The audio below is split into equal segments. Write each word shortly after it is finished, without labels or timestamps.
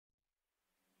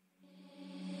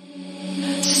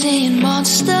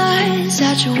monsters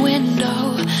out your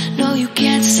window. No, you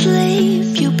can't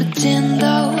sleep, you pretend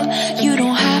though. You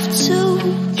don't have to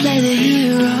play the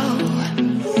hero.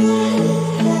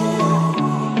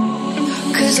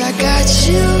 Cause I got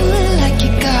you like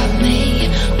you got me.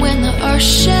 When the earth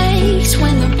shakes,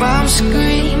 when the bombs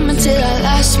scream, until our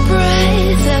last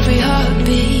breath, every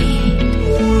heartbeat.